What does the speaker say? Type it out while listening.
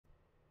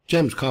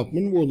James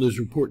Kaufman, World News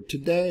Report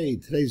today.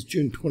 Today's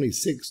June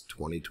 26,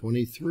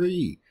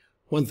 2023,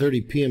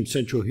 1:30 p.m.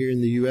 Central here in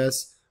the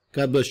U.S.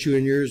 God bless you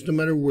and yours, no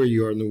matter where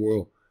you are in the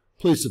world.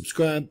 Please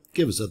subscribe,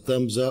 give us a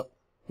thumbs up,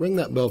 ring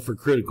that bell for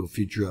critical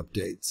future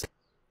updates.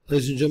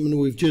 Ladies and gentlemen,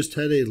 we've just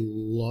had a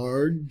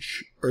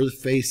large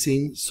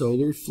Earth-facing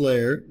solar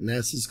flare.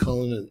 NASA's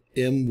calling it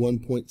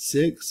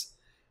M1.6.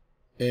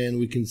 And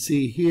we can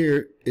see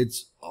here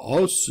it's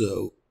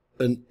also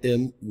an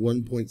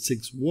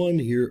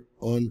M1.61 here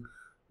on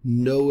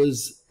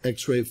NOAA's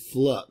X-ray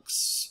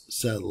flux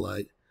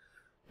satellite.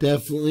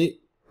 Definitely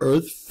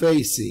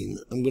Earth-facing.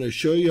 I'm going to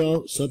show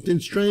y'all something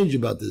strange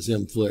about this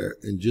M flare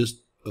in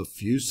just a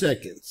few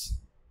seconds.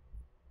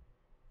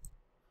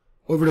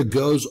 Over to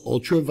GOES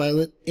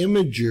Ultraviolet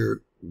Imager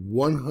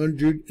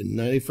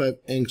 195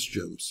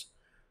 angstroms.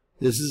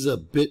 This is a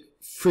bit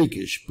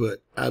freakish,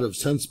 but out of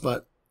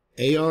sunspot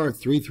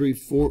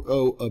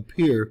AR3340 up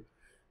here,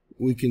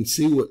 we can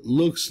see what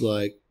looks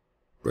like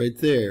right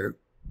there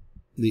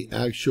the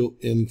actual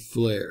M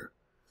flare.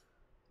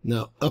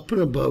 Now, up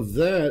and above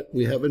that,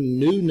 we have a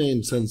new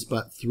name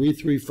sunspot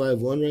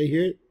 3351 right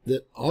here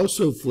that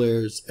also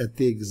flares at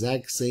the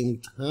exact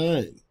same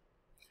time.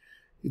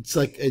 It's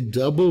like a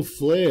double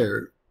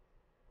flare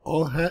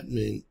all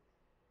happening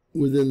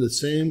within the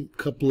same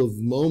couple of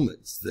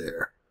moments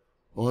there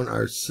on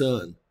our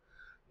sun.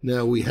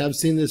 Now, we have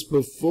seen this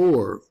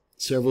before,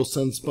 several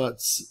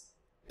sunspots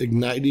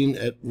igniting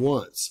at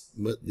once,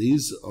 but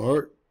these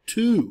are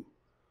two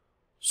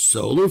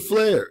solar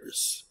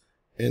flares.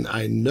 And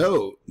I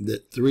know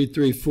that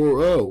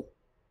 3340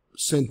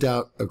 sent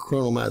out a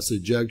coronal mass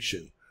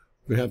ejection.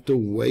 We're going to have to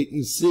wait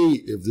and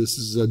see if this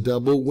is a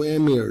double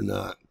whammy or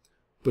not.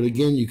 But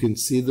again, you can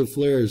see the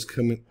flares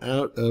coming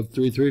out of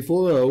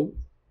 3340,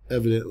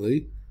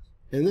 evidently,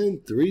 and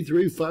then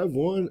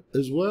 3351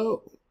 as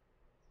well.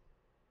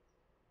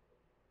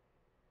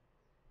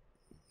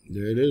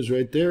 There it is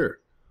right there.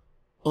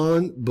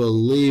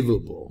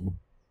 Unbelievable.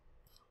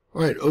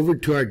 All right, over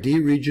to our D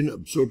region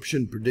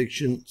absorption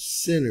prediction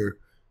center.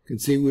 You can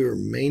see we were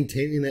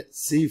maintaining that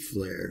C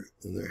flare,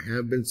 and there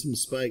have been some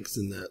spikes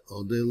in that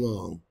all day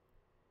long.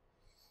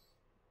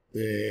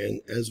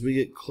 And as we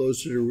get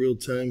closer to real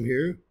time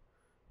here,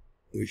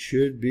 we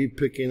should be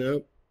picking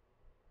up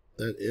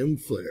that M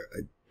flare.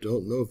 I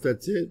don't know if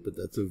that's it, but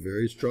that's a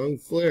very strong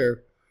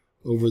flare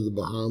over the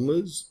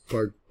Bahamas,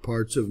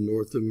 parts of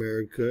North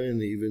America,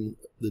 and even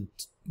the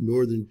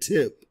northern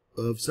tip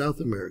of South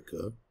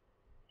America.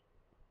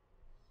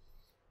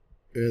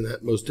 And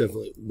that most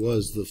definitely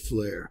was the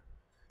flare.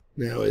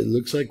 Now, it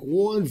looks like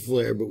one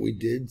flare, but we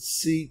did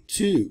see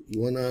two.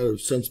 One out of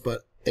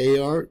sunspot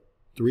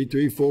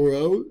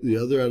AR3340, the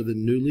other out of the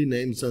newly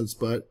named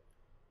sunspot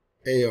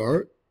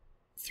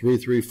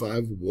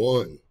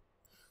AR3351.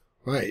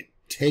 All right,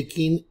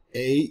 taking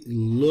a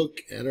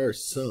look at our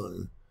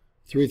sun.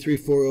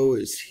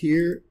 3340 is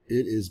here.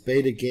 It is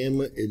beta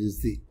gamma. It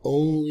is the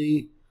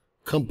only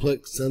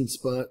complex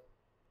sunspot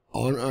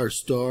on our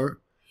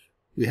star.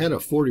 We had a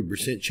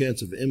 40%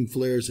 chance of M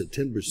flares, a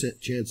 10%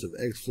 chance of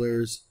X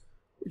flares,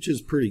 which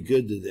is pretty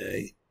good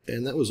today.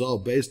 And that was all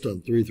based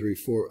on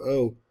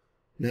 3340.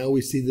 Now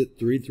we see that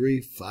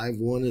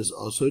 3351 is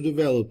also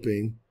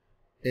developing,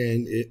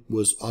 and it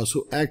was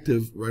also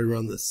active right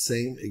around the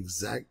same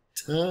exact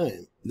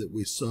time that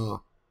we saw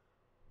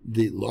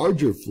the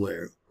larger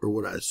flare, or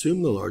what I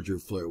assume the larger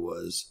flare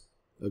was,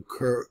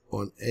 occur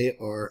on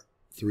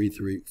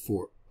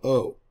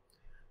AR3340.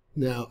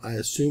 Now, I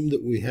assume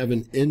that we have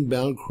an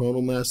inbound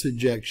coronal mass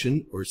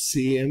ejection, or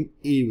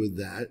CME, with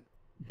that.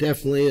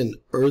 Definitely an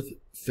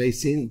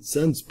Earth-facing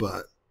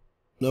sunspot,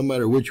 no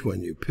matter which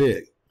one you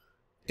pick.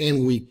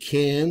 And we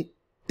can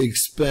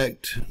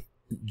expect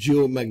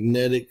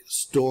geomagnetic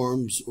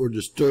storms or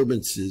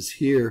disturbances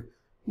here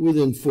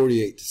within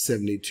 48 to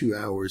 72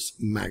 hours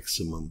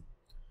maximum.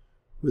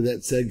 With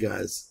that said,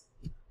 guys,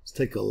 let's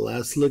take a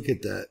last look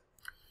at that.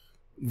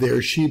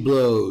 There she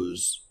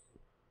blows.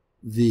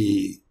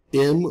 The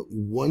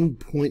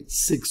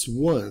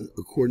M1.61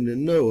 according to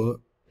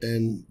NOAA,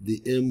 and the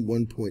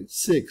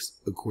M1.6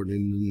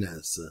 according to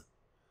NASA.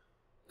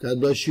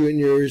 God bless you and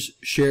yours.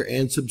 Share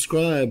and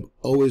subscribe.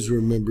 Always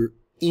remember,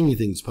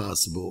 anything's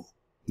possible.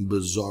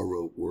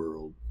 Bizarro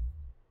world.